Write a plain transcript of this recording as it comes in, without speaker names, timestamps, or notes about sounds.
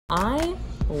I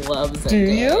love Zendaya. Do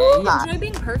you? I enjoy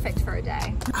being perfect for a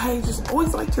day. I just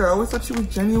always liked her. I always thought she was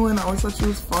genuine. I always thought she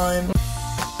was fun.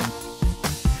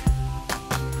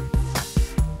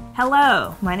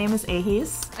 Hello, my name is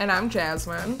Ahis. And I'm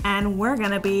Jasmine. And we're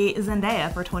gonna be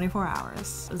Zendaya for 24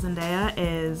 hours. Zendaya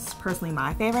is personally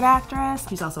my favorite actress.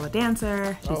 She's also a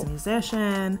dancer, she's a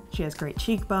musician, she has great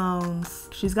cheekbones.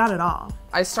 She's got it all.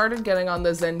 I started getting on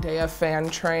the Zendaya fan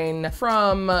train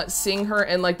from seeing her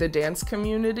in like the dance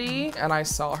community, and I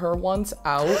saw her once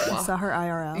out. You saw her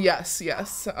IRL? Yes,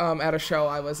 at a show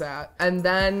I was at. And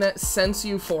then since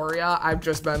Euphoria, I've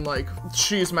just been like,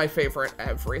 she's my favorite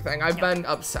everything. I've been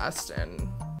obsessed in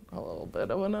a little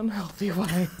bit of an unhealthy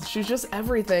way. She's just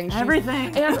everything.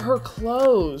 Everything. And her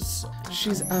clothes.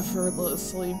 She's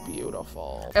effortlessly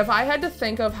beautiful. If I had to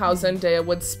think of how Zendaya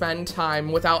would spend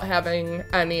time without having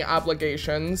any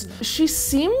obligations, she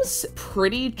seems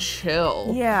pretty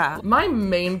chill. Yeah. My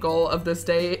main goal of this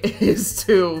day is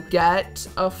to get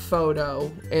a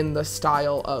photo in the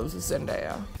style of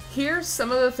Zendaya. Here's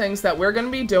some of the things that we're gonna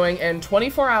be doing in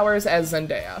 24 hours as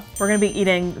Zendaya. We're gonna be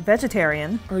eating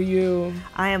vegetarian. Are you?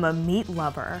 I am a meat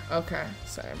lover. Okay,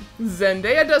 same.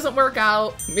 Zendaya doesn't work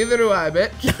out, neither do I,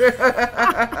 bitch.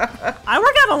 I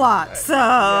work out a lot, so.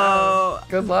 Yeah.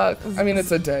 Good luck. I mean,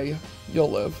 it's a day.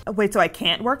 You'll live. Wait, so I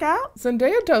can't work out?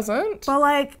 Zendaya doesn't. But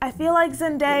like, I feel like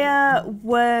Zendaya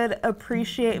would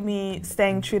appreciate me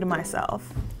staying true to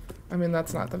myself. I mean,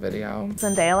 that's not the video.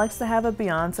 Zendaya likes to have a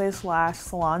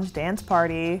Beyonce/Solange dance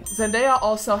party. Zendaya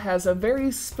also has a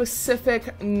very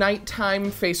specific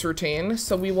nighttime face routine,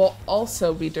 so we will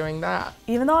also be doing that.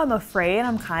 Even though I'm afraid,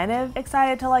 I'm kind of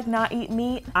excited to like not eat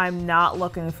meat. I'm not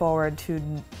looking forward to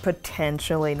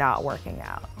potentially not working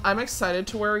out. I'm excited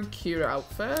to wear a cute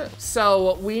outfit.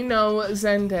 So we know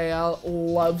Zendaya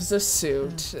loves a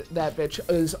suit. That bitch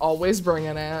is always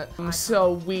bringing it.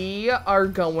 So we are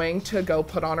going to go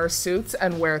put on our suits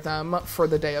and wear them for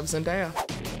the day of Zendaya.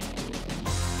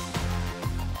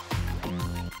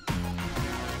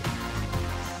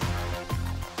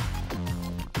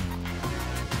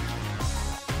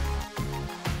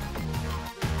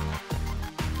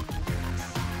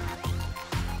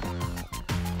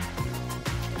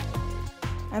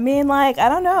 I mean, like, I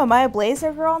don't know, am I a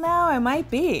blazer girl now? I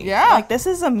might be. Yeah. Like, this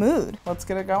is a mood. Let's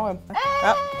get it going.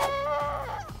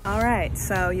 All right,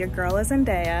 so your girl is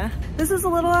Zendaya. This is a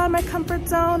little out of my comfort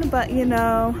zone, but you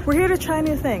know, we're here to try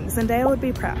new things. Zendaya would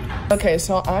be proud. Okay,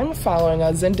 so I'm following a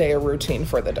Zendaya routine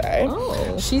for the day.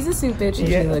 Oh, she's a suit bitch and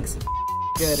she looks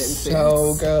good in suits.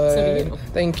 So good. So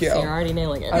Thank you. So you're already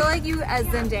nailing it. I feel like you as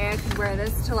Zendaya could wear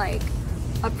this to like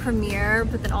a premiere,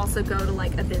 but then also go to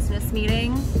like a business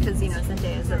meeting because you know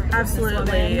Zendaya is a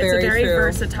Absolutely, it's Very a very true.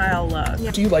 versatile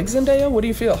look. Do you like Zendaya? What do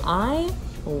you feel? I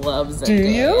love Zendaya. Do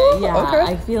you? Yeah,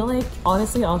 Okay. I feel like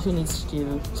honestly all she needs to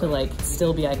do to like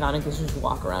still be iconic is just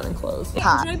walk around in clothes.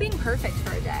 I enjoy being perfect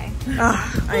for a day.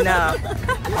 I know.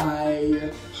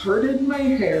 I parted my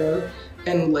hair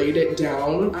and laid it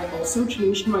down. I also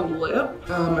changed my lip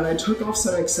and I took off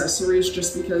some accessories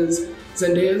just because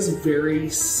Zendaya is very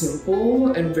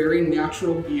simple and very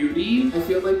natural beauty. I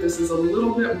feel like this is a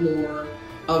little bit more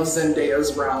of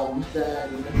Zendaya's realm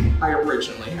than I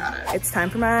originally had it. It's time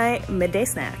for my midday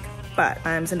snack, but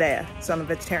I'm Zendaya, so I'm a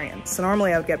vegetarian. So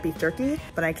normally I would get beef jerky,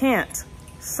 but I can't.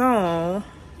 So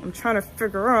I'm trying to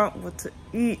figure out what to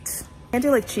eat. I can't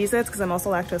do like Cheez-Its because I'm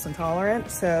also lactose intolerant,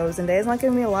 so Zendaya's not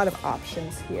giving me a lot of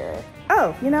options here.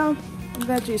 Oh, you know,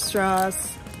 veggie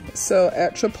straws. So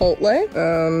at Chipotle,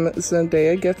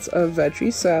 Zendaya gets a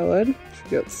veggie salad, she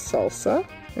gets salsa,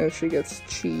 and she gets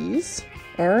cheese.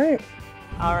 All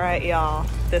right, y'all,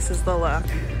 this is the look.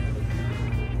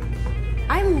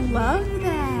 I love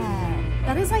that.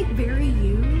 That is like very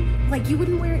you. Like you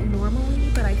wouldn't wear it normally,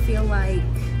 but I feel like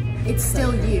it's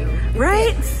still you.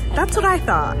 Right? That's what I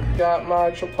thought. Got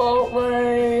my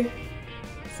Chipotle.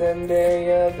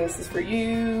 Zendaya, this is for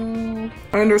you.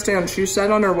 I understand, she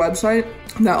said on her website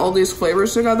that all these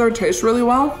flavors together taste really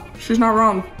well. She's not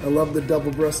wrong. I love the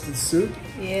double-breasted suit.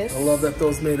 Yes. I love that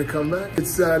those made a comeback.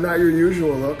 It's not your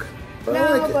usual look. But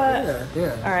I like it.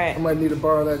 Yeah. All right. I might need to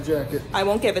borrow that jacket. I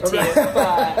won't give it to you,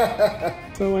 but...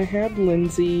 So I had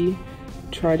Lindsay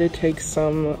try to take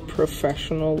some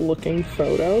professional looking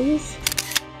photos.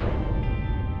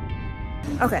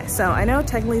 Okay, so I know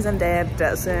technically Zendaya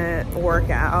doesn't work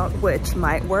out, which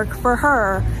might work for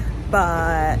her,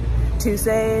 but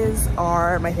Tuesdays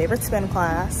are my favorite spin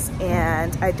class,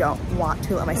 and I don't want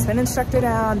to let my spin instructor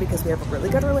down because we have a really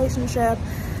good relationship,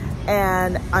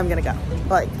 and I'm gonna go.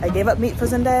 Like, I gave up meat for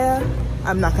Zendaya,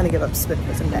 I'm not gonna give up spin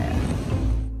for Zendaya.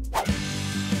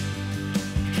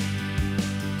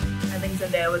 I think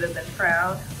Zendaya would have been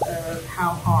proud of how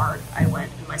hard I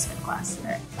went in my spin class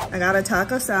today. I got a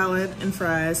taco salad and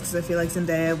fries because I feel like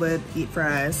Zendaya would eat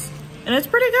fries. And it's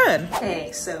pretty good.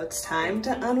 Okay, so it's time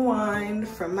to unwind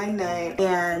from my night.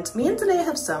 And me and Zendaya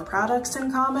have some products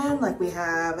in common. Like we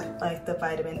have like the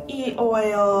vitamin E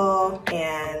oil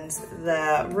and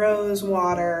the rose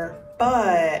water,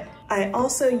 but I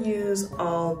also use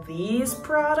all these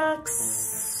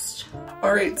products.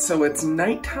 All right, so it's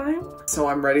nighttime. So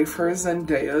I'm ready for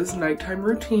Zendaya's nighttime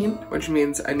routine, which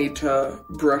means I need to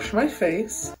brush my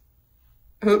face.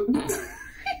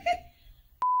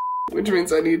 Which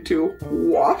means I need to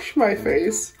wash my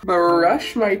face,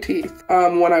 brush my teeth.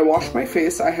 When I wash my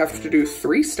face, I have to do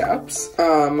 3 steps.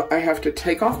 I have to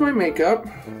take off my makeup,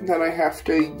 then I have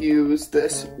to use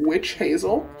this witch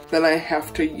hazel, then I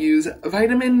have to use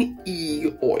vitamin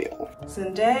E oil.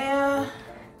 Zendaya,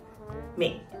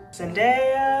 me.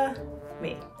 Zendaya,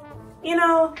 me. You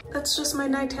know, that's just my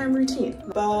nighttime routine.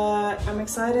 But I'm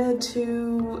excited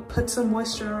to put some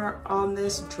moisture on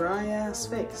this dry ass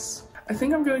face. I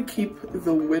think I'm gonna keep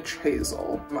the witch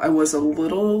hazel. I was a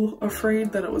little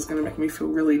afraid that it was gonna make me feel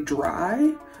really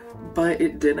dry, but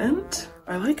it didn't.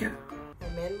 I like it.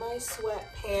 I'm in my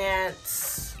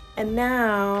sweatpants. And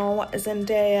now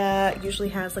Zendaya usually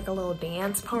has like a little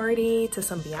dance party to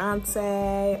some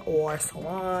Beyonce or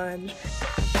Solange.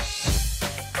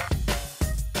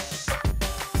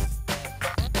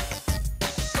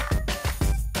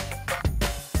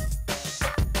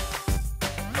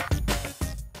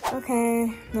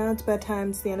 Okay, now it's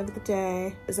bedtime. It's the end of the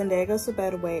day. Zendaya goes to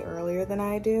bed way earlier than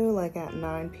I do, like at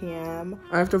 9 p.m.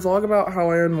 I have to vlog about how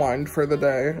I unwind for the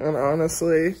day, and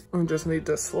honestly, I just need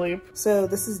to sleep. So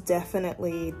this is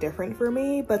definitely different for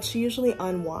me, but she usually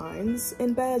unwinds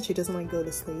in bed. She doesn't like go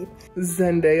to sleep.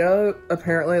 Zendaya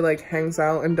apparently like hangs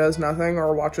out and does nothing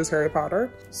or watches Harry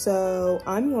Potter. So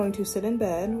I'm going to sit in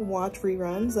bed, watch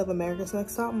reruns of America's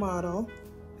Next Top Model.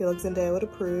 Feel like Zendaya would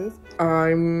approve.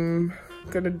 I'm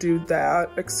gonna do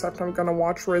that, except I'm gonna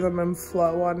watch Rhythm and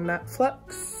Flow on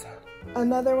Netflix.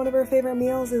 Another one of her favorite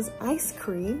meals is ice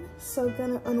cream, so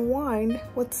gonna unwind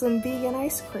with some vegan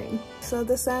ice cream. So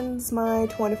this ends my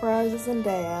 24 hours of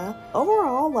Zendaya.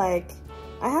 Overall, like,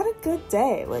 I had a good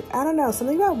day. Like, I don't know,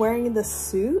 something about wearing the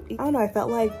suit, I don't know, I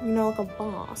felt like, you know, like a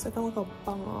boss. I felt like a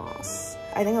boss.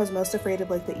 I think I was most afraid of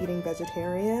like the eating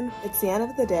vegetarian. It's the end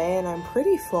of the day and I'm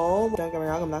pretty full. Don't get me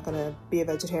wrong, I'm not gonna be a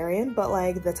vegetarian, but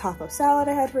like the taco salad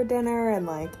I had for dinner and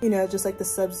like, you know, just like the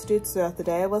substitutes throughout the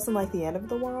day, it wasn't like the end of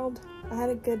the world. I had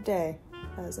a good day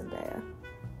as Zendaya.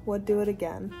 Would do it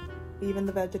again, even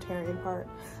the vegetarian part,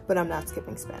 but I'm not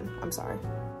skipping spin, I'm sorry.